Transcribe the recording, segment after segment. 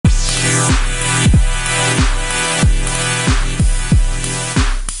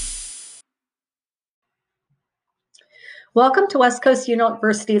Welcome to West Coast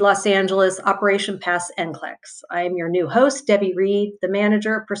University Los Angeles Operation Pass NCLEX. I am your new host, Debbie Reed, the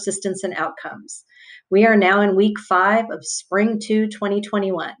manager of persistence and outcomes. We are now in week 5 of Spring 2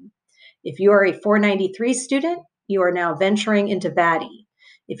 2021. If you are a 493 student, you are now venturing into VADI.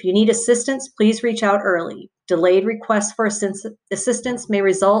 If you need assistance, please reach out early. Delayed requests for assistance may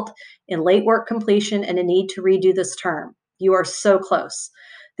result in late work completion and a need to redo this term. You are so close.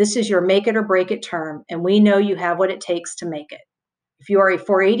 This is your make it or break it term, and we know you have what it takes to make it. If you are a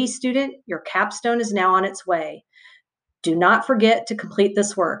 480 student, your capstone is now on its way. Do not forget to complete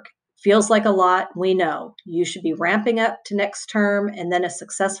this work. Feels like a lot, we know. You should be ramping up to next term and then a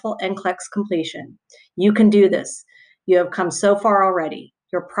successful NCLEX completion. You can do this. You have come so far already.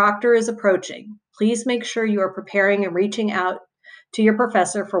 Your proctor is approaching. Please make sure you are preparing and reaching out to your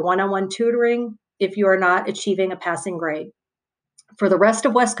professor for one-on-one tutoring if you are not achieving a passing grade. For the rest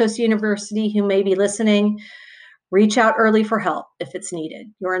of West Coast University who may be listening, reach out early for help if it's needed.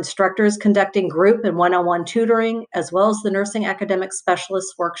 Your instructor is conducting group and one-on-one tutoring, as well as the nursing academic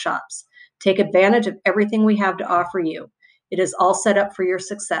specialist workshops. Take advantage of everything we have to offer you. It is all set up for your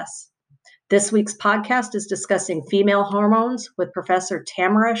success. This week's podcast is discussing female hormones with Professor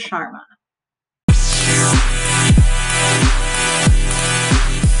Tamara Sharma.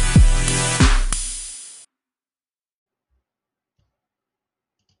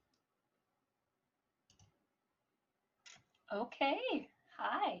 Okay,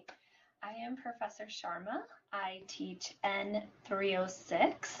 hi, I am Professor Sharma. I teach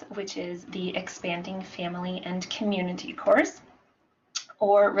N306, which is the Expanding Family and Community course,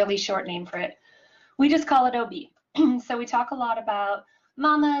 or really short name for it. We just call it OB. So we talk a lot about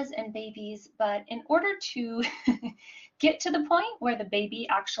mamas and babies, but in order to get to the point where the baby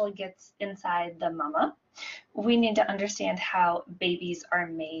actually gets inside the mama, we need to understand how babies are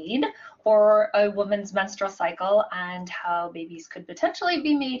made, or a woman's menstrual cycle, and how babies could potentially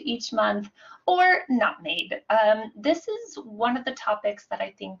be made each month or not made. This is one of the topics that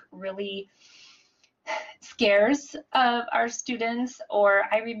I think really scares our students, or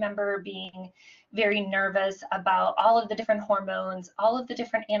I remember being very nervous about all of the different hormones, all of the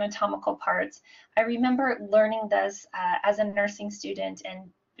different anatomical parts. I remember learning this as a nursing student and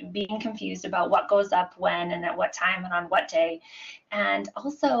being confused about what goes up when and at what time and on what day. And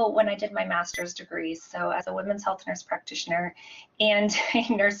also when I did my master's degree, so as a women's health nurse practitioner and a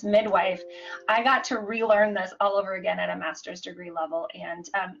nurse midwife, I got to relearn this all over again at a master's degree level, and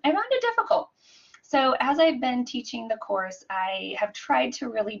I found it difficult. So as I've been teaching the course, I have tried to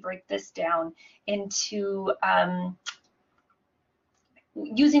really break this down into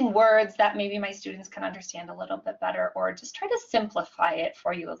using words that maybe my students can understand a little bit better, or just try to simplify it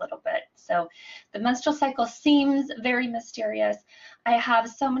for you a little bit. So the menstrual cycle seems very mysterious. I have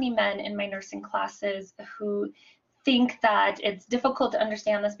so many men in my nursing classes who think that it's difficult to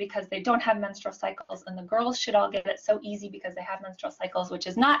understand this because they don't have menstrual cycles, and the girls should all get it so easy because they have menstrual cycles, which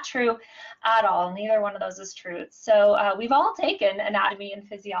is not true at all. Neither one of those is true. So we've all taken anatomy and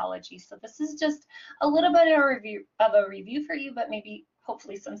physiology. So this is just a little bit of a review for you, but maybe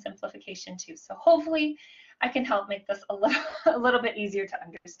hopefully some simplification too. So hopefully I can help make this a little bit easier to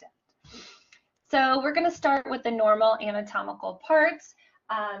understand. So we're going to start with the normal anatomical parts.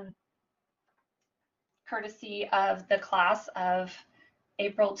 Courtesy of the class of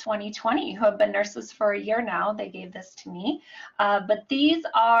April 2020, who have been nurses for a year now. They gave this to me. But these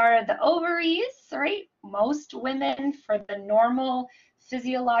are the ovaries, right? Most women, for the normal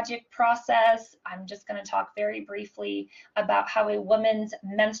physiologic process, I'm just going to talk very briefly about how a woman's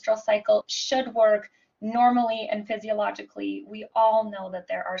menstrual cycle should work normally and physiologically. We all know that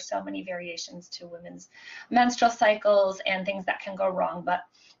there are so many variations to women's menstrual cycles and things that can go wrong, but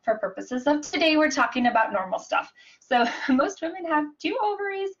for purposes of today, we're talking about normal stuff. So most women have 2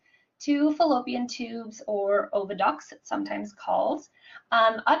 ovaries, 2 fallopian tubes, or oviducts, it's sometimes called.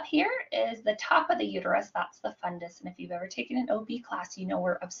 Up here is the top of the uterus, that's the fundus. And if you've ever taken an OB class, you know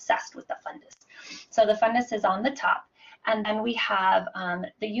we're obsessed with the fundus. So the fundus is on the top. And then we have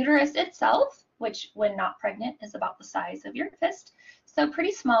the uterus itself, which when not pregnant is about the size of your fist, so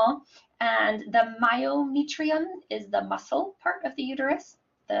pretty small. And the myometrium is the muscle part of the uterus.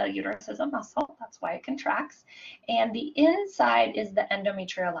 The uterus is a muscle, that's why it contracts. And the inside is the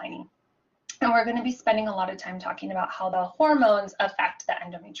endometrial lining. And we're going to be spending a lot of time talking about how the hormones affect the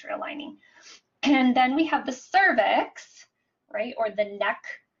endometrial lining. And then we have the cervix, right, or the neck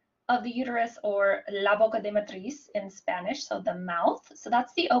of the uterus, or la boca de matriz in Spanish, so the mouth. So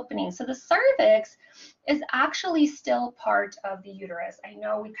that's the opening. So the cervix is actually still part of the uterus. I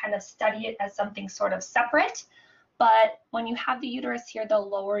know we kind of study it as something sort of separate, but when you have the uterus here, the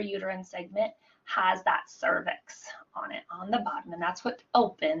lower uterine segment has that cervix on it on the bottom, and that's what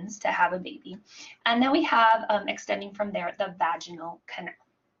opens to have a baby. And then we have extending from there the vaginal canal.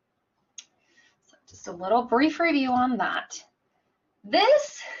 So just a little brief review on that.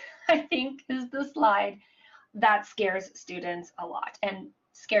 This, I think, is the slide that scares students a lot, and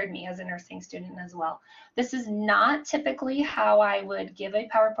scared me as a nursing student as well. This is not typically how I would give a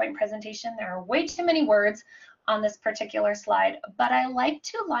PowerPoint presentation. There are way too many words on this particular slide, but I like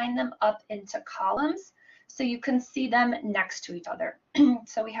to line them up into columns so you can see them next to each other.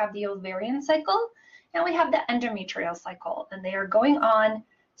 So we have the ovarian cycle and we have the endometrial cycle, and they are going on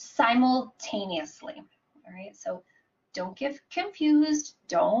simultaneously. All right, so don't get confused,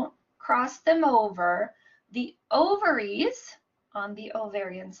 don't cross them over. The ovaries on the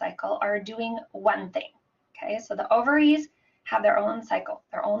ovarian cycle are doing one thing. Okay, so the ovaries have their own cycle,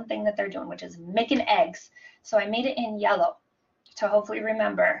 their own thing that they're doing, which is making eggs. So I made it in yellow to hopefully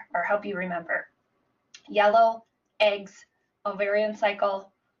remember, or help you remember. Yellow, eggs, ovarian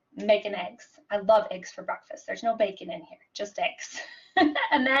cycle, making eggs. I love eggs for breakfast. There's no bacon in here, just eggs.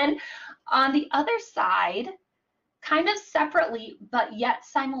 And then on the other side, kind of separately, but yet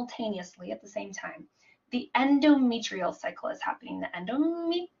simultaneously at the same time, the endometrial cycle is happening. The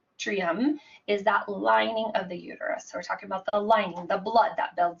endometrium is that lining of the uterus. So we're talking about the lining, the blood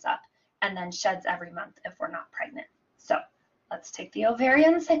that builds up and then sheds every month if we're not pregnant. So let's take the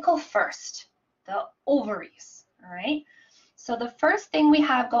ovarian cycle first, the ovaries, all right? So the first thing we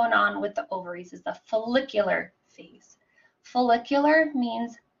have going on with the ovaries is the follicular phase. Follicular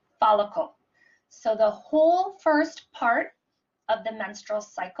means follicle. So the whole first part of the menstrual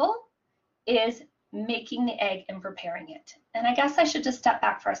cycle is making the egg and preparing it. And I guess I should just step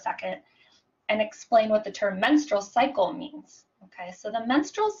back for a second and explain what the term menstrual cycle means. Okay, so the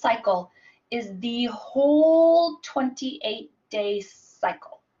menstrual cycle is the whole 28-day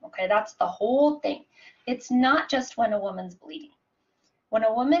cycle. Okay, that's the whole thing. It's not just when a woman's bleeding. When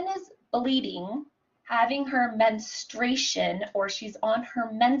a woman is bleeding, having her menstruation, or she's on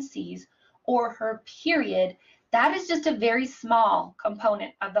her menses or her period, that is just a very small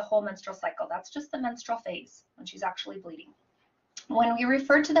component of the whole menstrual cycle. That's just the menstrual phase when she's actually bleeding. When we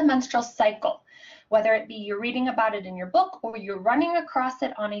refer to the menstrual cycle, whether it be you're reading about it in your book or you're running across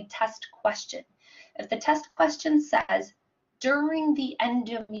it on a test question, if the test question says, during the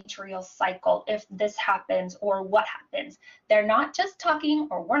endometrial cycle, if this happens or what happens, they're not just talking,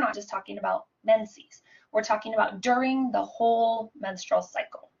 or we're not just talking about menses. We're talking about during the whole menstrual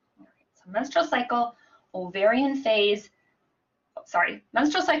cycle. All right, so menstrual cycle, ovarian phase,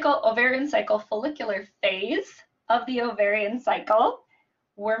 menstrual cycle, ovarian cycle, follicular phase of the ovarian cycle,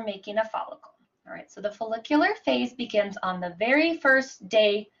 we're making a follicle. All right, so the follicular phase begins on the very first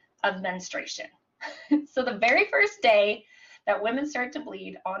day of menstruation. So the very first day that women start to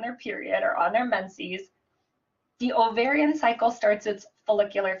bleed on their period or on their menses, the ovarian cycle starts its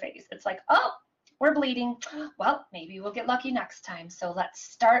follicular phase. It's like, oh, we're bleeding. Well, maybe we'll get lucky next time. So let's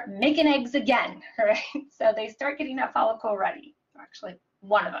start making eggs again, right? So they start getting that follicle ready. Actually,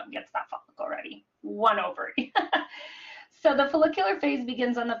 one of them gets that follicle ready, one ovary. So the follicular phase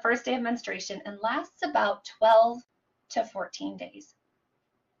begins on the first day of menstruation and lasts about 12 to 14 days.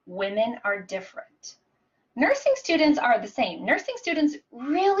 Women are different. Nursing students are the same. Nursing students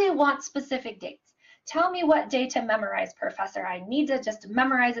really want specific dates. Tell me what day to memorize, professor. I need to just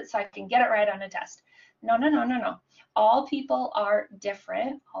memorize it so I can get it right on a test. No, no, no, no, no. All people are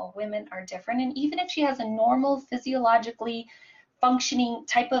different. All women are different. And even if she has a normal, physiologically functioning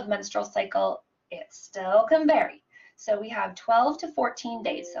type of menstrual cycle, it still can vary. So we have 12 to 14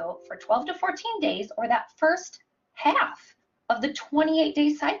 days. So for 12 to 14 days, or that first half of the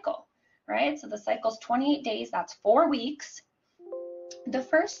 28-day cycle, right? So the cycle's 28 days, that's 4 weeks. The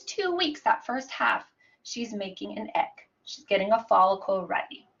first 2 weeks, that first half, she's making an egg. She's getting a follicle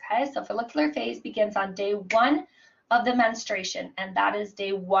ready, okay? So follicular phase begins on day 1 of the menstruation, and that is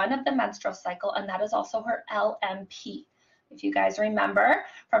day 1 of the menstrual cycle, and that is also her LMP. If you guys remember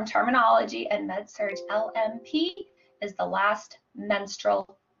from terminology and med-surg, LMP is the last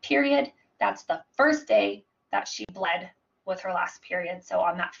menstrual period. That's the first day that she bled with her last period. So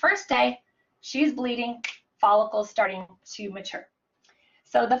on that first day, she's bleeding, follicles starting to mature.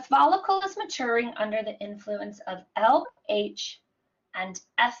 So the follicle is maturing under the influence of LH and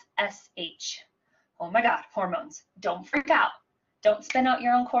FSH. Oh my God, hormones. Don't freak out. Don't spin out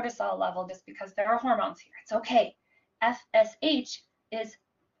your own cortisol level just because there are hormones here. It's okay. FSH is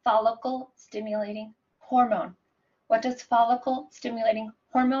follicle stimulating hormone. What does follicle stimulating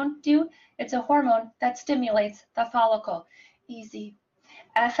hormone do? It's a hormone that stimulates the follicle. Easy.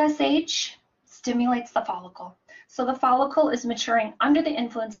 FSH stimulates the follicle. So the follicle is maturing under the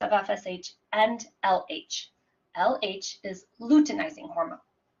influence of FSH and LH. LH is luteinizing hormone,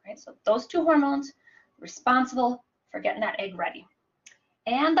 right? So those two hormones responsible for getting that egg ready.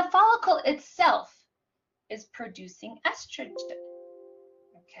 And the follicle itself is producing estrogen,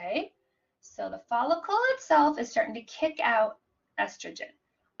 okay? So the follicle itself is starting to kick out estrogen.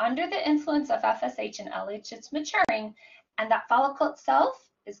 Under the influence of FSH and LH, it's maturing, and that follicle itself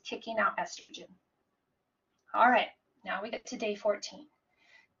is kicking out estrogen. All right, now we get to day 14.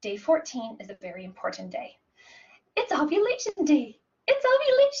 Day 14 is a very important day. It's ovulation day. It's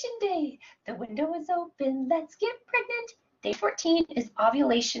ovulation day. The window is open. Let's get pregnant. Day 14 is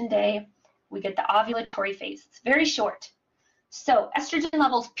ovulation day. We get the ovulatory phase. It's very short. So estrogen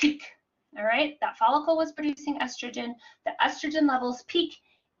levels peak. All right, that follicle was producing estrogen. The estrogen levels peak,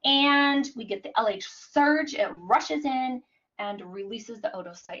 and we get the LH surge. It rushes in and releases the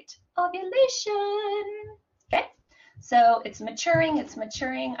oocyte. Ovulation. Okay, so it's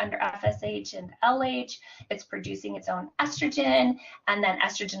maturing under FSH and LH. It's producing its own estrogen, and then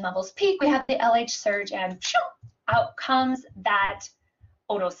estrogen levels peak. We have the LH surge, and out comes that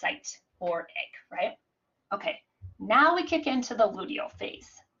oocyte or egg, right? Okay, now we kick into the luteal phase.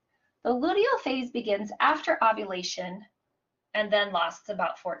 The luteal phase begins after ovulation and then lasts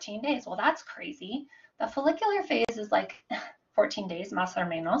about 14 days. Well, that's crazy. The follicular phase is like 14 days, más o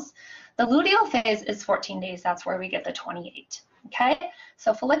menos. The luteal phase is 14 days. That's where we get the 28, okay?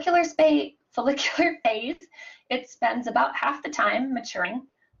 So follicular phase, it spends about half the time maturing.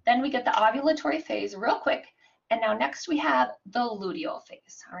 Then we get the ovulatory phase real quick. And now next we have the luteal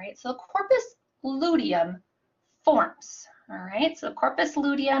phase, all right? So the corpus luteum forms, all right? So the corpus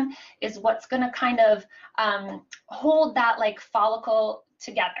luteum is what's gonna kind of hold that like follicle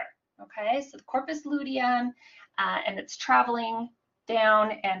together, okay? So the corpus luteum, and it's traveling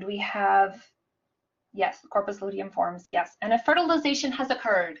down, and we have, yes, the corpus luteum forms, yes. And if fertilization has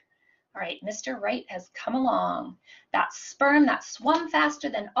occurred, all right, Mr. Right has come along. That sperm that swum faster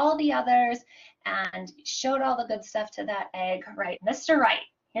than all the others and showed all the good stuff to that egg, right? Mr. Right,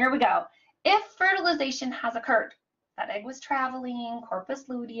 here we go. If fertilization has occurred, that egg was traveling, corpus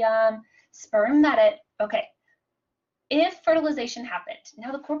luteum, sperm met it, okay. If fertilization happened,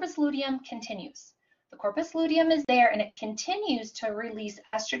 now the corpus luteum continues. The corpus luteum is there, and it continues to release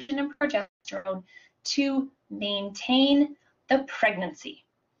estrogen and progesterone to maintain the pregnancy.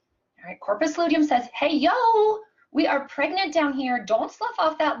 All right, corpus luteum says, hey, yo, we are pregnant down here. Don't slough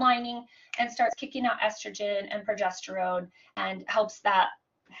off that lining, and starts kicking out estrogen and progesterone and helps that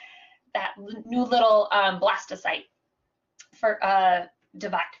new little blastocyte for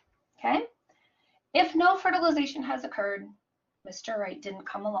divide, okay? If no fertilization has occurred, Mr. Right didn't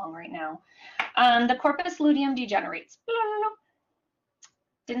come along right now, the corpus luteum degenerates.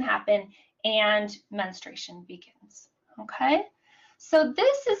 Didn't happen, and menstruation begins, okay? So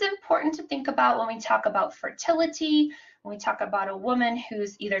this is important to think about when we talk about fertility, when we talk about a woman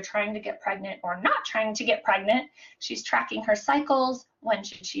who's either trying to get pregnant or not trying to get pregnant. She's tracking her cycles. When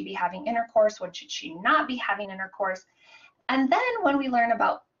should she be having intercourse? When should she not be having intercourse? And then when we learn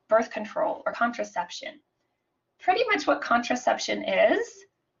about birth control or contraception, pretty much what contraception is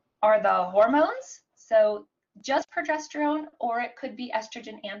are the hormones. So just progesterone, or it could be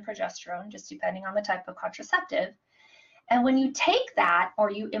estrogen and progesterone, just depending on the type of contraceptive. And when you take that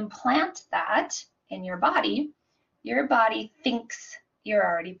or you implant that in your body thinks you're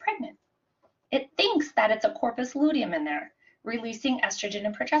already pregnant. It thinks that it's a corpus luteum in there, releasing estrogen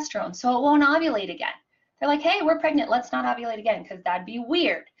and progesterone, so it won't ovulate again. They're like, hey, we're pregnant, let's not ovulate again, because that'd be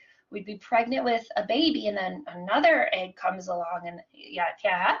weird. We'd be pregnant with a baby and then another egg comes along, and yeah, it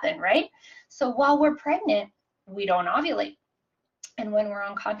can't happen, right? So while we're pregnant, we don't ovulate. And when we're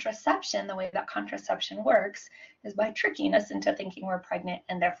on contraception, the way that contraception works is by tricking us into thinking we're pregnant,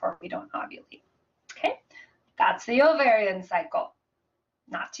 and therefore we don't ovulate, okay? That's the ovarian cycle.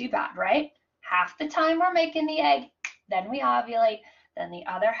 Not too bad, right? Half the time we're making the egg, then we ovulate, then the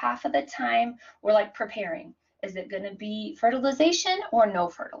other half of the time we're like preparing. Is it going to be fertilization or no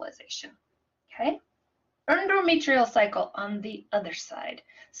fertilization? Okay. Endometrial cycle on the other side.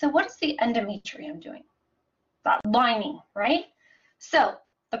 So what is the endometrium doing? That lining, right? So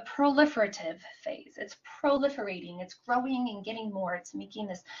the proliferative phase, it's proliferating, it's growing and getting more. It's making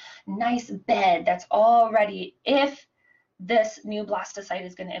this nice bed that's all ready if this new blastocyte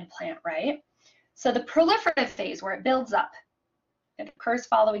is going to implant, right? So the proliferative phase, where it builds up, it occurs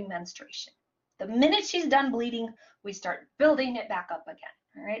following menstruation. The minute she's done bleeding, we start building it back up again,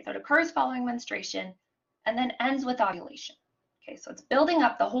 all right? So it occurs following menstruation and then ends with ovulation. Okay, so it's building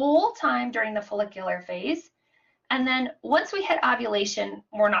up the whole time during the follicular phase. And then once we hit ovulation,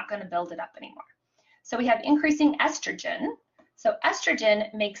 we're not going to build it up anymore. So we have increasing estrogen. So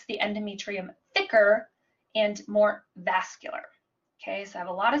estrogen makes the endometrium thicker and more vascular. Okay, so I have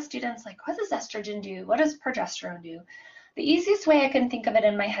a lot of students like, what does estrogen do? What does progesterone do? The easiest way I can think of it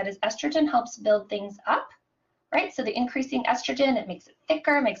in my head is estrogen helps build things up, right? So the increasing estrogen, it makes it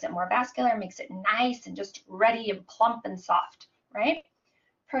thicker, makes it more vascular, makes it nice and just ready and plump and soft, right?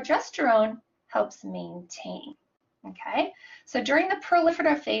 Progesterone helps maintain, okay? So during the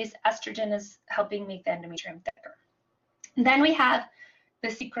proliferative phase, estrogen is helping make the endometrium thicker. And then we have the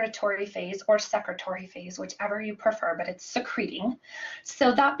secretory phase or secretory phase, whichever you prefer, but it's secreting.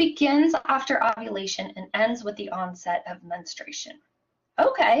 So that begins after ovulation and ends with the onset of menstruation.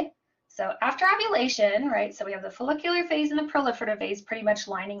 Okay, so after ovulation, right, so we have the follicular phase and the proliferative phase pretty much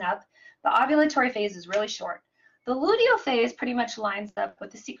lining up. The ovulatory phase is really short. The luteal phase pretty much lines up with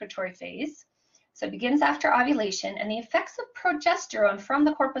the secretory phase. So it begins after ovulation, and the effects of progesterone from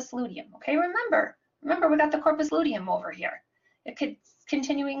the corpus luteum. Okay, remember we got the corpus luteum over here. It could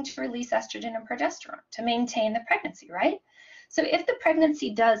continuing to release estrogen and progesterone to maintain the pregnancy, right? So if the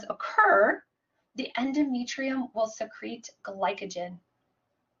pregnancy does occur, the endometrium will secrete glycogen.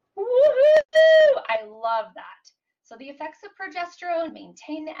 Woohoo! I love that. So the effects of progesterone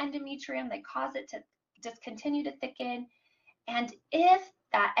maintain the endometrium, they cause it to just continue to thicken. And if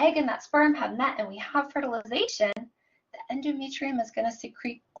that egg and that sperm have met and we have fertilization, the endometrium is going to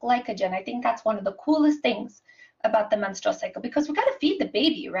secrete glycogen. I think that's one of the coolest things about the menstrual cycle, because we got to feed the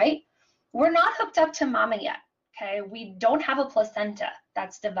baby, right? We're not hooked up to mama yet, okay? We don't have a placenta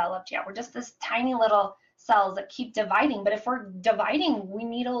that's developed yet. We're just this tiny little cells that keep dividing, but if we're dividing, we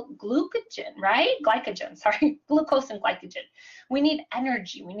need a glucogen, right? Glycogen, sorry, glucose and glycogen. We need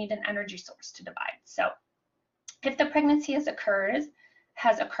energy. We need an energy source to divide. So if the pregnancy has occurred,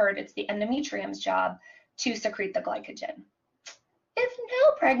 it's the endometrium's job to secrete the glycogen. If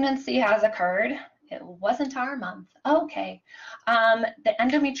no pregnancy has occurred, it wasn't our month. Okay. The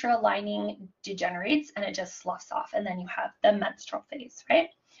endometrial lining degenerates and it just sloughs off. And then you have the menstrual phase, right?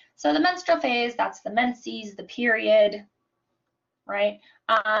 So the menstrual phase, that's the menses, the period, right?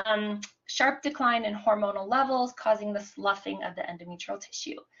 Sharp decline in hormonal levels causing the sloughing of the endometrial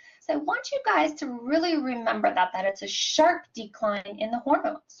tissue. So I want you guys to really remember that it's a sharp decline in the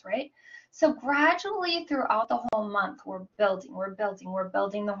hormones, right? So gradually throughout the whole month, we're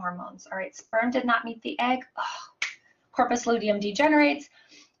building the hormones. All right, sperm did not meet the egg. Oh, corpus luteum degenerates.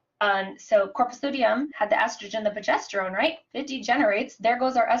 So corpus luteum had the estrogen, the progesterone, right? It degenerates. There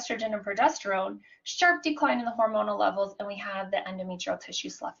goes our estrogen and progesterone. Sharp decline in the hormonal levels, and we have the endometrial tissue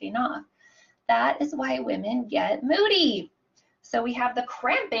sloughing off. That is why women get moody. So we have the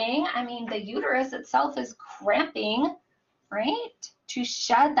cramping. I mean, the uterus itself is cramping, right, to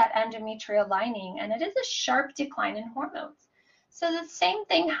shed that endometrial lining, and it is a sharp decline in hormones. So the same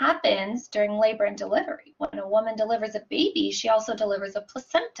thing happens during labor and delivery. When a woman delivers a baby, she also delivers a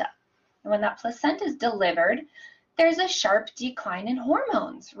placenta. And when that placenta is delivered, there's a sharp decline in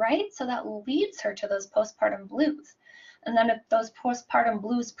hormones, right? So that leads her to those postpartum blues. And then if those postpartum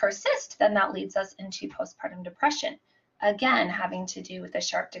blues persist, then that leads us into postpartum depression, again, having to do with a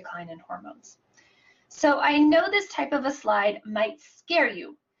sharp decline in hormones. So I know this type of a slide might scare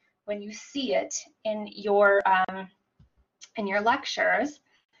you when you see it in your lectures.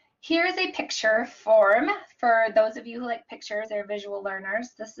 Here's a picture form for those of you who like pictures, they're visual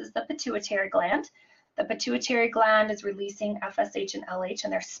learners. This is the pituitary gland. The pituitary gland is releasing FSH and LH,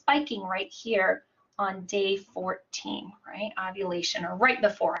 and they're spiking right here on day 14, right? Ovulation, or right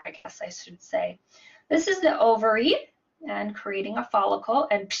before, I guess I should say. This is the ovary and creating a follicle,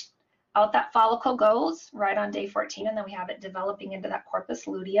 and out that follicle goes right on day 14, and then we have it developing into that corpus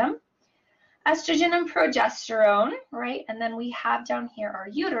luteum. Estrogen and progesterone, right? And then we have down here our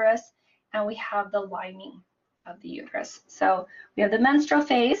uterus, and we have the lining of the uterus. So we have the menstrual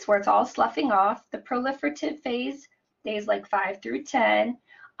phase where it's all sloughing off, the proliferative phase, days like 5 through 10,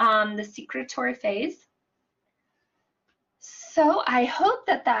 the secretory phase. So I hope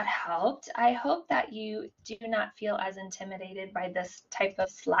that helped. I hope that you do not feel as intimidated by this type of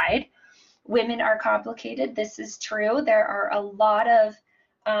slide. Women are complicated. This is true. There are a lot of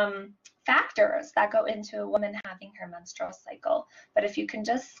factors that go into a woman having her menstrual cycle. But if you can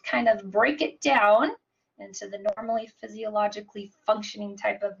just kind of break it down into the normally physiologically functioning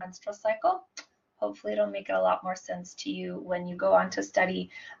type of menstrual cycle, hopefully it'll make it a lot more sense to you when you go on to study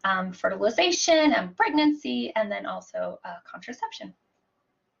fertilization and pregnancy, and then also contraception.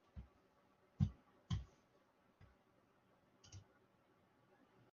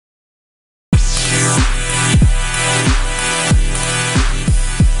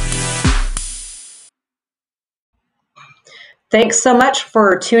 Thanks so much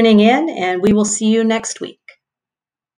for tuning in, and we will see you next week.